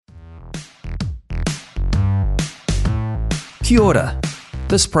Kia ora.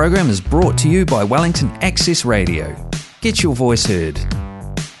 This program is brought to you by Wellington Access Radio. Get your voice heard.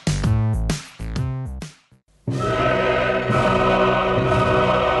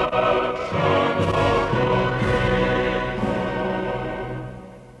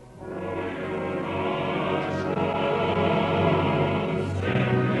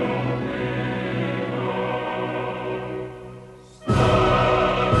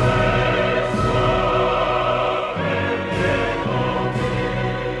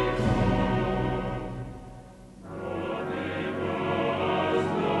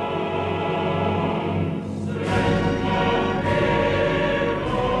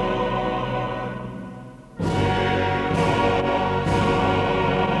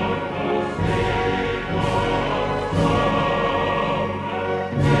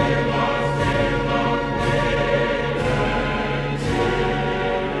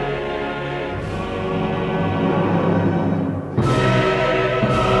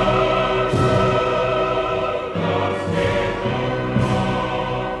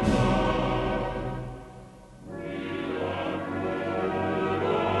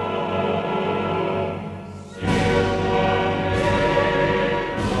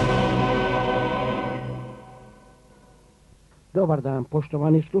 Dobar dan,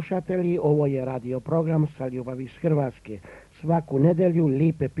 poštovani slušatelji, ovo je radio program sa ljubavi iz Hrvatske. Svaku nedelju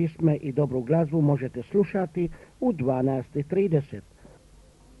lipe pisme i dobru glazbu možete slušati u 12:30.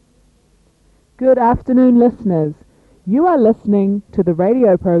 Good afternoon, listeners. You are listening to the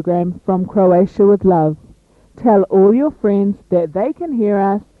radio program from Croatia with Love. Tell all your friends that they can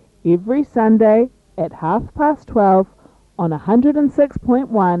hear us every Sunday at 12:30 on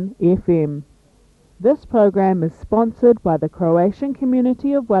 106.1 FM. This program is sponsored by the Croatian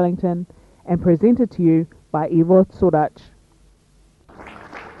community of Wellington and presented to you by Ivo Curac.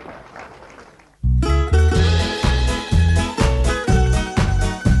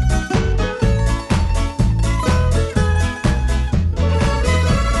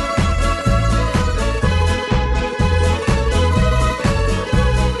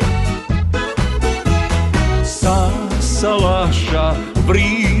 Salaša,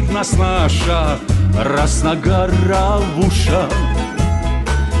 vridna snaša, rasna garavuša,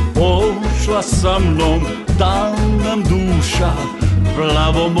 pošla sa mnom, dal nam duša,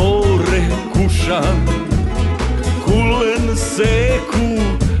 plavo more kuša. Kulen, seku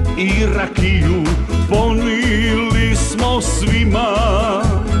i rakiju ponili smo svima.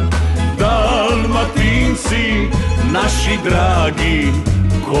 Dalmatinci, naši dragi,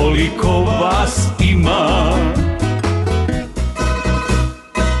 koliko vas ima.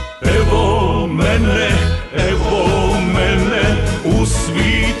 Evo mene, u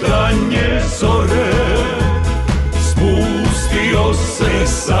svitanje zore, spustio se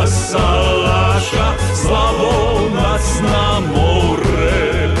sa Salaša, Slavonac na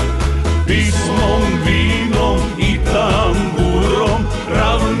more. Pismom, vinom i tamburom,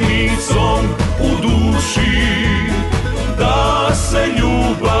 ravnicom u duši, da se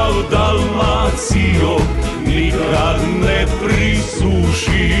ljubav Dalmacijo nikad ne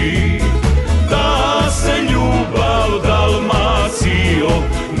prisuši. Da se ljubav Dalmacijo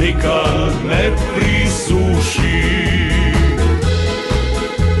nikad ne prisuši.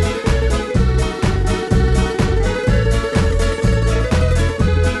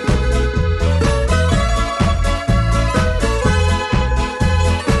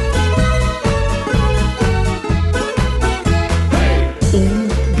 U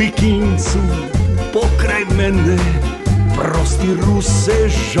bikincu pokraj mene prostiru se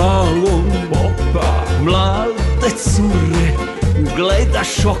žalom. Mlade cure gleda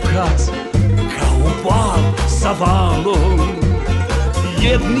šokac kao val sa valom.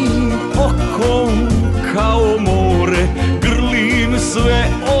 Jednim okom kao more grlim sve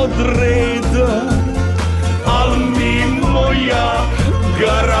od reda, al mi moja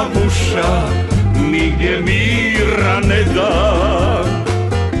garavuša nigdje mira ne da.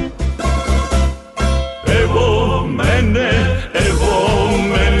 Evo mene,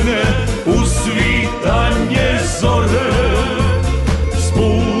 u svitanje zore,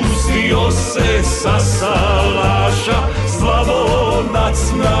 spustio se sa Salaša, Slavonac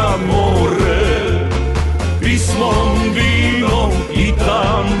na more. Pismom, vinom i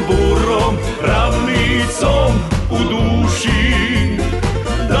tamburom, ravnicom u duši,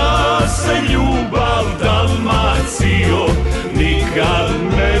 da se ljubav Dalmacijo nikad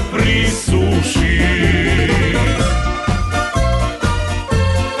ne prisuši.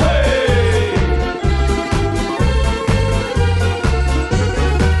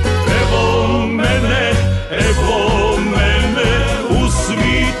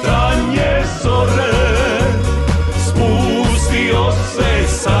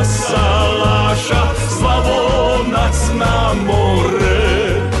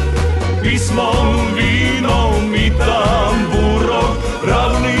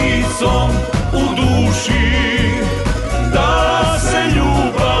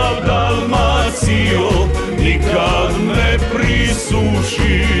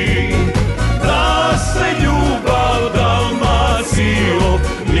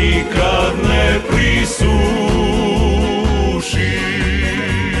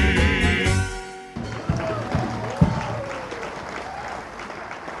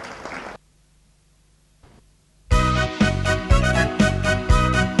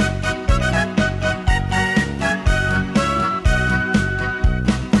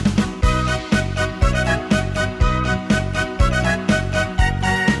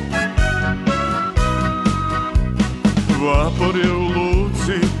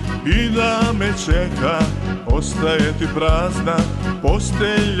 i da me čeka. Ostaje ti prazna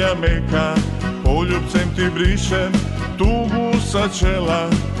postelja meka, poljubcem ti brišem tugu sa čela,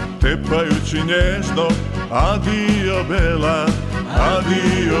 tepajući nježno adio bela,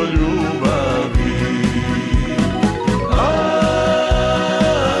 adio ljubavi.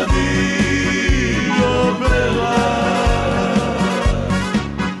 Adio bela,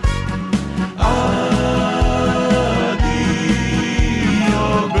 adio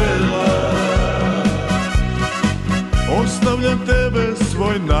bela. Ostavljam tebe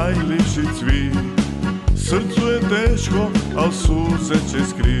svoj najljepši cvit, srcu je teško, al suze će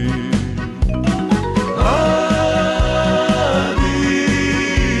skrit. Adio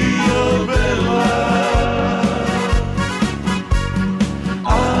bela,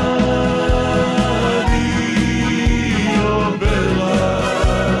 adio bela.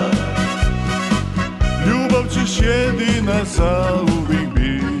 Ljubav ćeš jedina zauvijek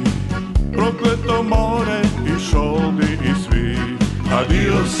bit, prokleto more i šoldi i svi.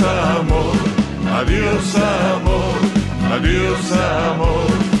 Adios amor, adios amor, adios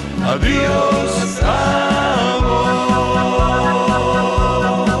amor, adios amor.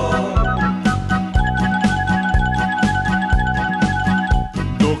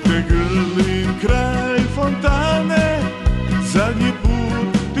 Dok te grlim kraj fontane, zadnji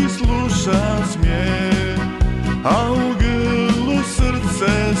put ti slušam smijeh, a u grlu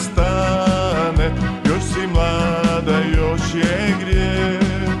srce stane, još si mlada, još je grijeh.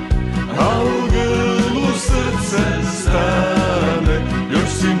 A u grlu srce stane, još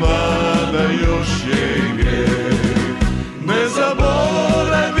si mlada, još je grijeh. Ne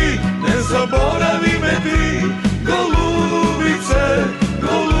zaboravi, ne zaboravi me ti, golubice,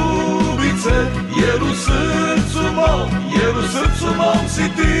 golubice, jer u srcu mom si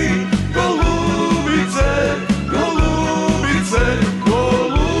ti, golubice, golubice,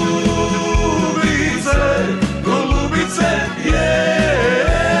 golubice, golubice,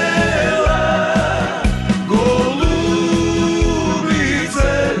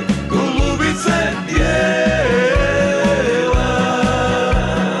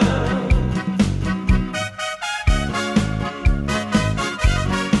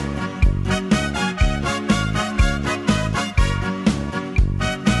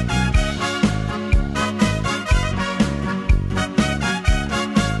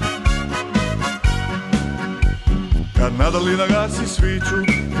 Nadalina gasi sviću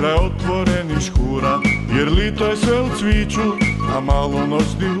kraj otvorenih škura, jer lito je sve u cviću, a malo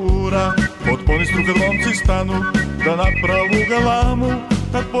noćnih ura. Pod ponistru kad momci stanu da napravu galamu,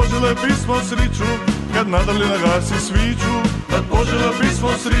 tad požele pismo sriću, kad nadalina gasi sviću. Tad požele pismo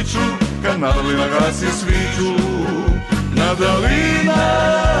sriću, kad nadalina gasi sviću. Nadalina,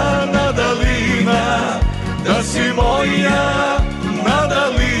 Nadalina, da si moja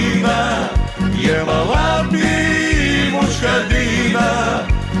Nadalina, pjevala bi muškadina.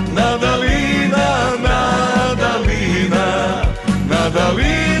 Nadalina, Nadalina,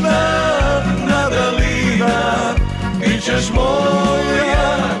 Nadalina, Nadalina, ti ćeš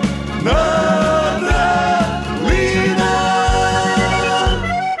moja Nadalina.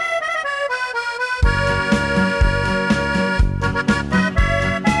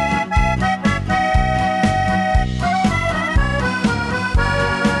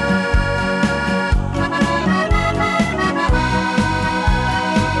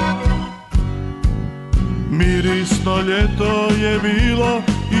 Mirisno ljeto je bilo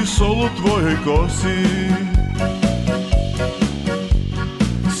i sol u tvojoj kosi,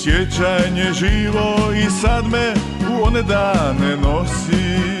 sjećanje živo i sad me u one dane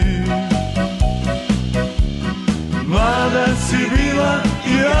nosi. Mlada si bila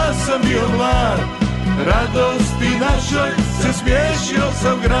i ja sam bio mlad, radosti našoj se smiješio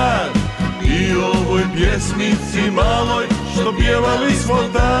sam grad. I ovoj pjesmici maloj što pjevali smo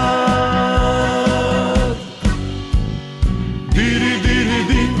tad. Diri diri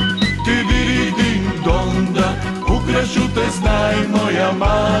din, ti diri din donda, ukrašu te znaj moja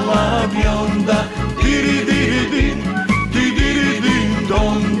mala bionda. Diri diri din, ti diri din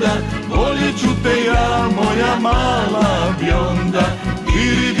donda, voljet ću te ja moja mala bionda.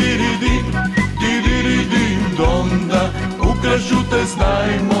 Diri diri din, ti diri din donda, ukrašu te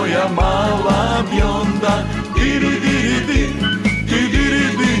znaj moja mala bionda. Diri diri din, ti diri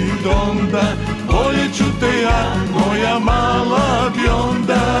din donda, voljet ću te ja moja mala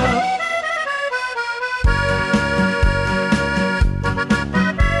bionda.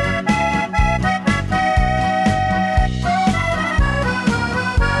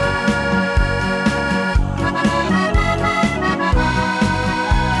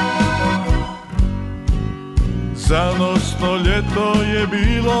 Zanosno ljeto leto je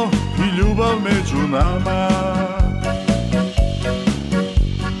bilo i ljubav među nama.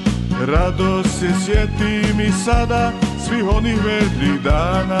 Rado se sjetim i sada svih onih vedrih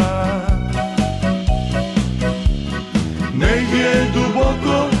dana. Negdje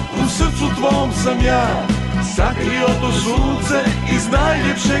duboko u srcu tvom sam ja sakrio to sunce iz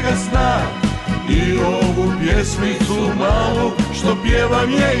najljepšega sna. I ovu pjesmicu malu što pjevam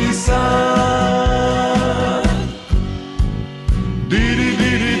je i sad. Diri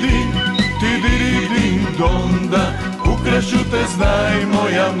diri din, ti diri din donda, ukrašću te znaj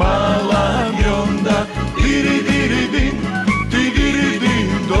moja mala bionda. Diri diri din, ti diri din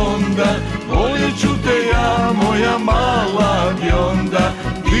donda, voljet ću te ja moja mala bionda.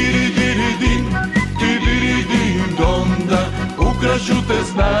 Diri diri din, ti diri din donda, ukrašću te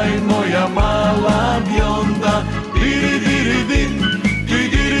znaj moja mala bionda. Diri diri din, ti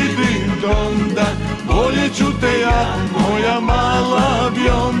diri din donda, voljet ću te ja moja mala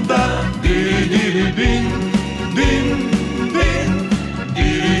bionda. Diri diri din, din, din,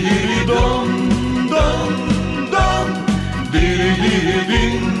 diri diri don, don, don. Diri diri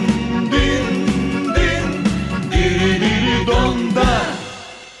din, din, din, diri diri donda.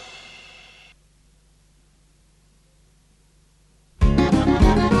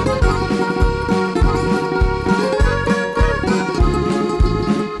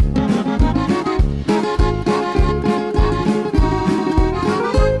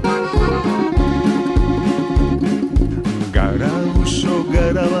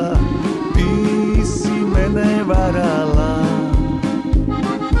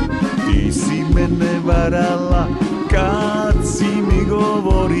 Kad si mi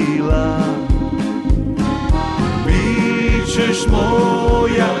govorila bićeš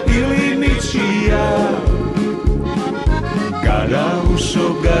moja ili ničija,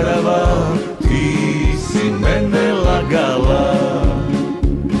 Garavušo garava, ti si mene lagala.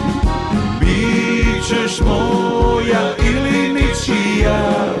 Bićeš moja ili ničija,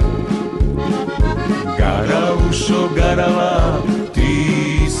 Garavušo garava,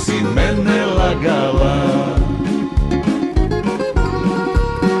 ti si mene lagala.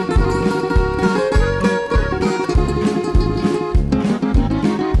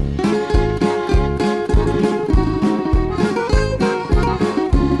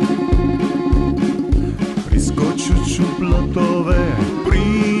 Priskočit ću plotove,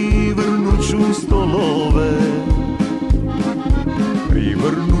 privrnut ću stolove,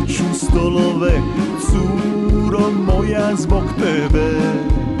 privrnut ću stolove, curo moja zbog tebe.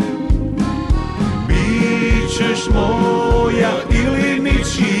 Bićeš moja ili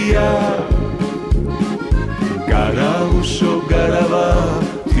ničija, Garavušo garava,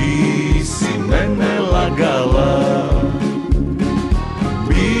 ti si mene lagala.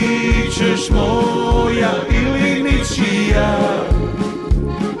 Bićeš moja ili ničija,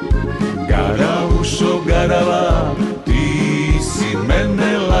 Garavušo garava, ti si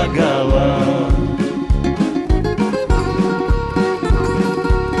mene lagala.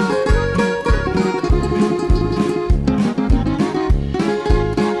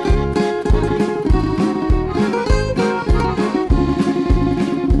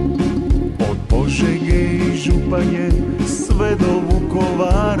 Sve do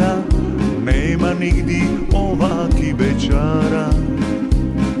Vukovara nema nigdi ovaki bečara.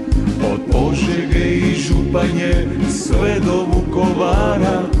 Od Požege i Županje sve do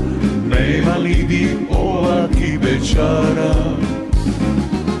Vukovara nema nigdi ovaki bečara.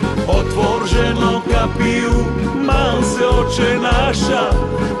 Otvor ženo kapiju, mal se oče naša,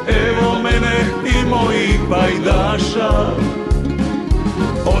 evo mene i mojih pajdaša.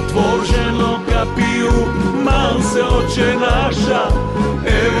 Otvor ženo kapiju, mal se oče naša,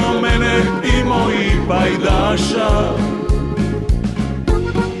 evo mene i mojih pajdaša.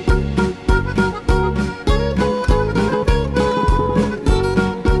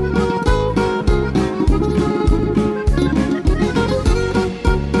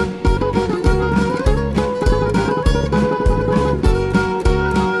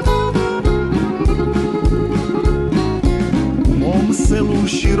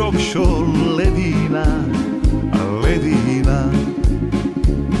 Širok šol ledina, ledina,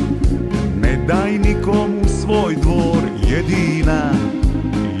 ne daj nikomu svoj dvor, jedina,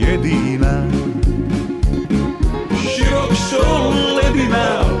 jedina. Širok šol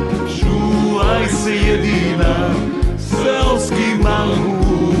ledina, čuvaj se jedina, seoski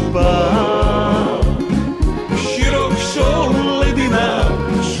mangupa. Širok šol ledina,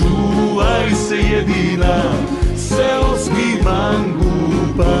 čuvaj se jedina, seoski mangupa.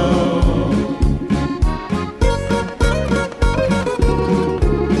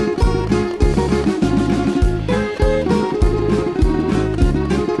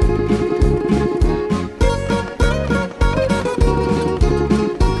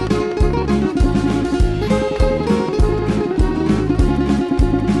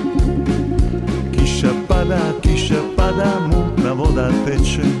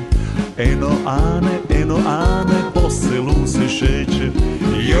 peče. Eno Ane, po selu se šeće.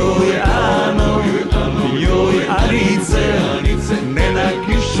 Joj Ano, joj Anice, ne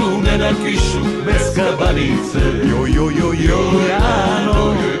na kišu, bez kabanice. Joj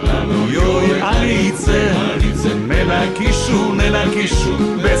Ano, joj Anice, ne na kišu,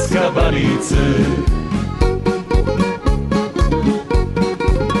 bez kabanice.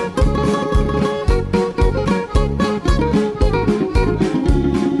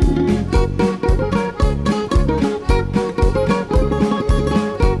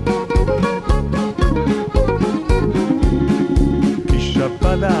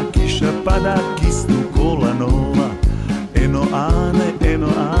 Kiša pada, kisnu kola nova. Eno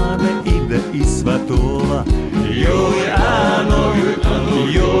Ane, ide i svatova. Joj Ano,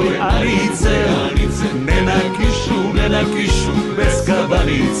 joj Anice, ne na kišu, bez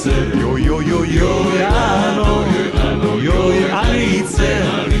kabanice. Joj Ano, joj Anice,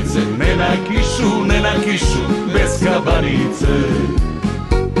 ne na kišu, bez kabanice.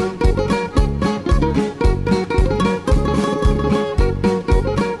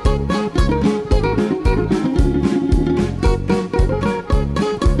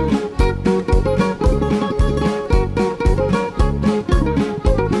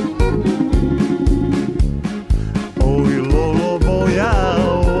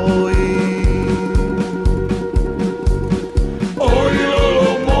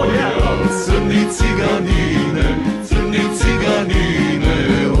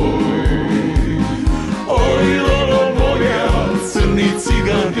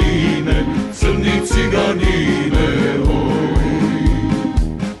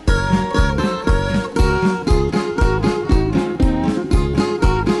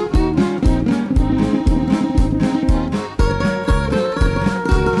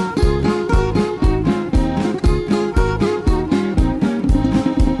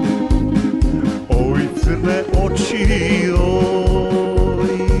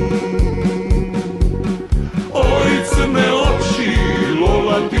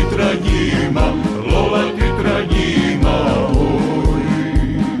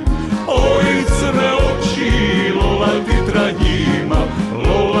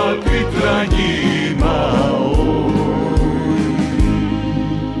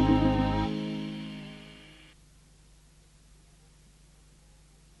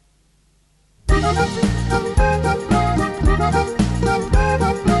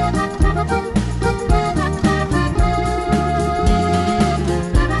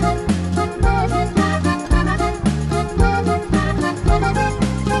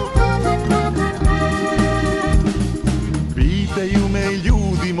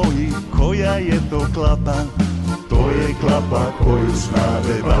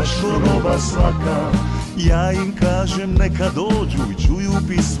 Ja im kažem neka dođu i čuju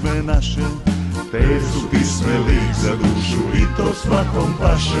pisme naše. Te su pisme lik za dušu i to svakom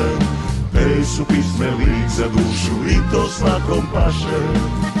paše. Te su pisme lik za dušu i to svakom paše.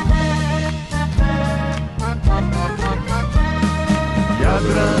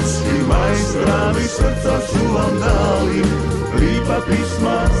 Jadranski majstrali srca su vam dali, lipa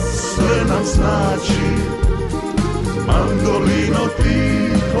pisma sve nam znači. Mandolino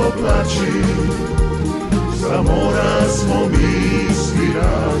tiho plači, sa mora smo mi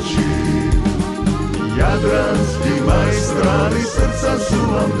svirači. Jadranski majstrali srca su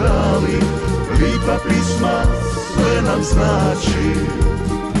vam dali, lipa pisma sve nam znači.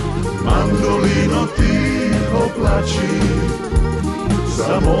 Mandolino tiho plači,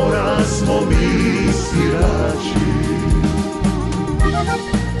 sa mora smo mi svirači.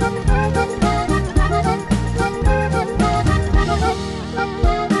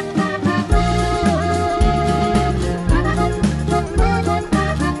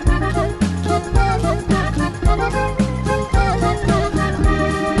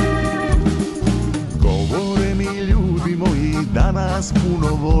 Nas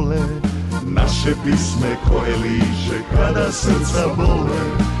puno vole, naše pisme koje liče kada srca bole.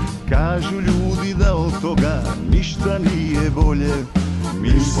 Kažu ljudi da od toga ništa nije bolje. Mi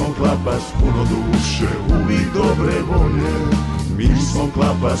smo klapa s puno duše, uvijek dobre volje. Mi smo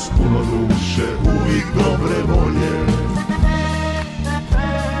klapa s puno duše, uvijek dobre volje.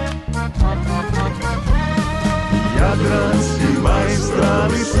 Jadranski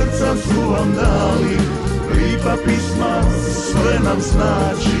majstrali srca su vam dali, lipa pisma sve nam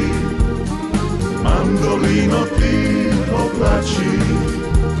znači. Mandolino tiho plači,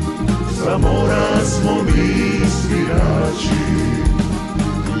 sa mora smo mi svirači.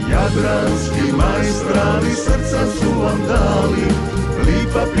 Jadranski majstrali srca su vam dali,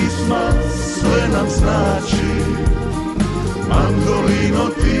 lipa pisma sve nam znači. Mandolino dolino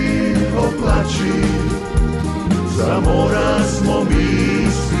tiho plači, za mora smo mi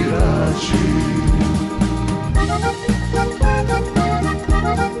svirači.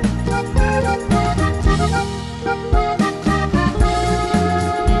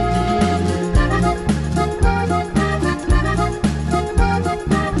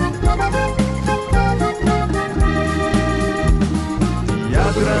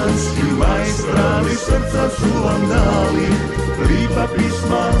 Jadranski majstrali srca su vam dali, lipa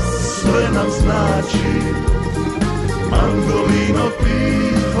pisma sve nam znači. Mandolino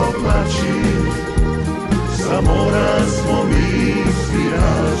tiho plači, sa mora smo mi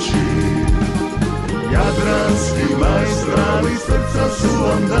svirači. Jadranski majstrali srca su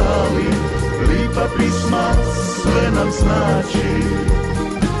vam dali, lipa pisma sve nam znači.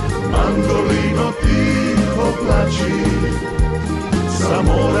 Mandolino tiho plači, sa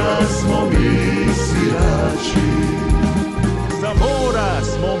mora smo mi svirači. Sa mora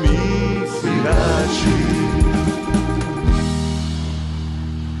smo mi svirači.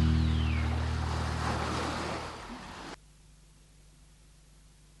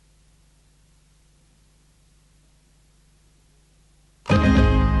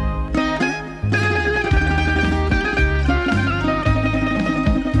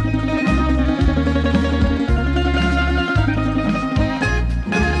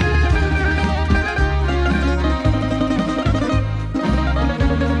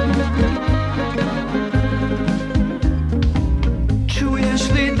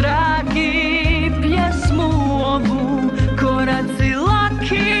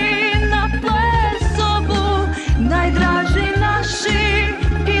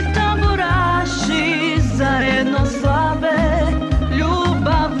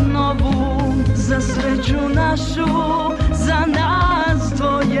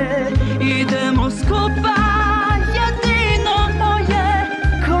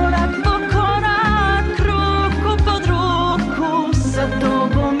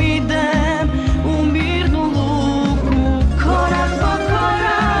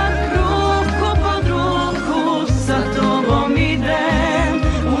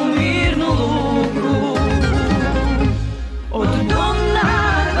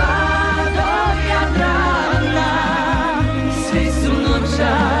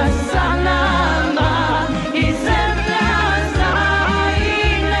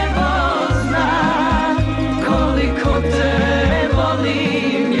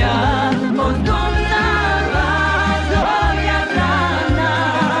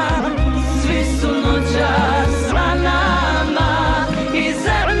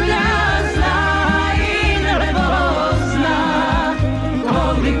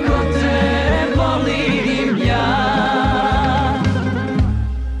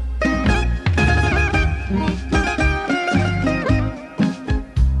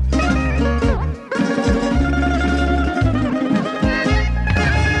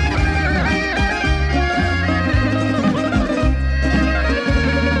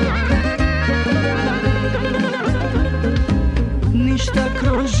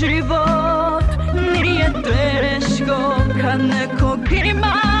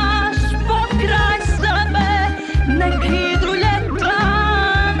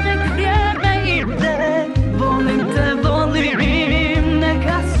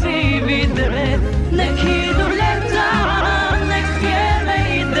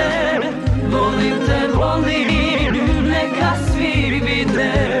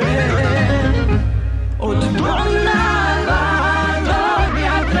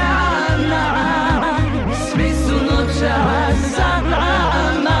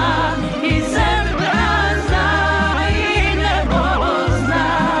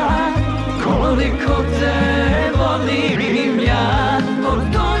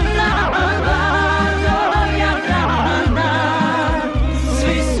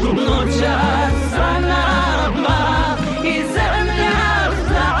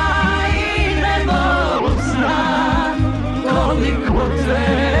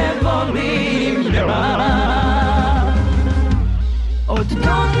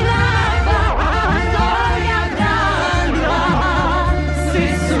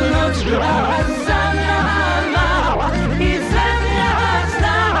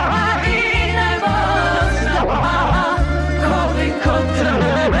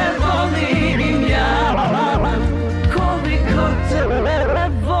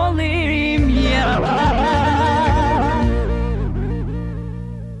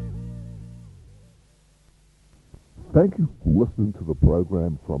 Thank you for listening to the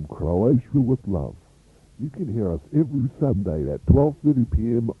program From Croatia with Love. You can hear us every Sunday at 12:30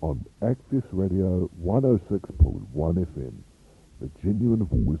 p.m. on Access Radio 106.1 FM. the genuine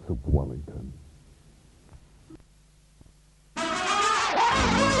voice of Wellington.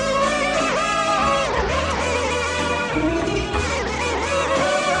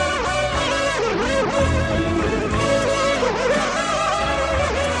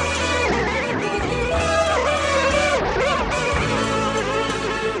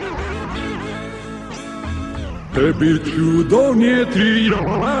 Tebi ću donijeti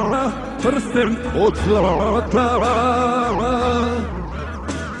prsten od zlata,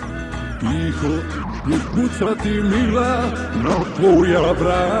 tiho ću kucati mila na tvoja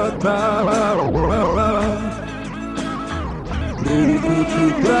vrata. Ruku ću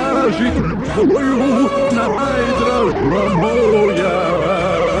tražit tvoju, najdraža moja.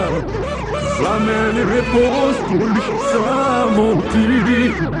 Za mene postojiš samo ti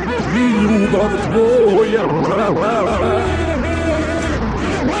i ljubav tvoja.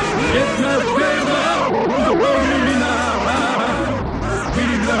 Jedna žena dolina,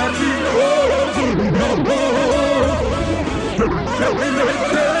 svira ti odurno. Čekaj me,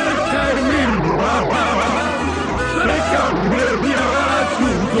 čekaj mila, čekaj me, ja ću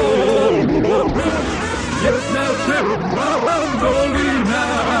doći. Jedna žena dolina,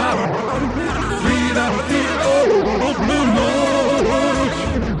 svira ti odurno noć.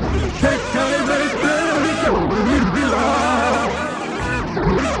 Čekaj me, čekaj mila,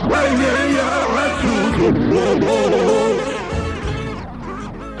 ajde ja ću doći.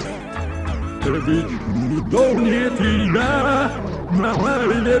 Tebi ću donijeti ja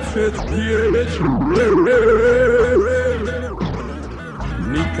najljepše cvijeće.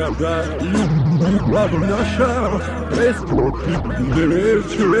 Nikada ljubav naša prestati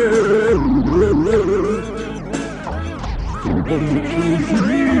neće. Tobom ću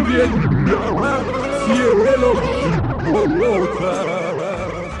živjet na cijelog života.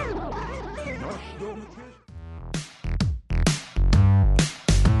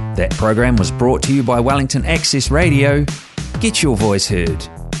 That program was brought to you by Wellington Access Radio. Get your voice heard.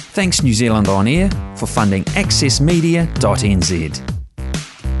 Thanks New Zealand On Air for funding accessmedia.nz.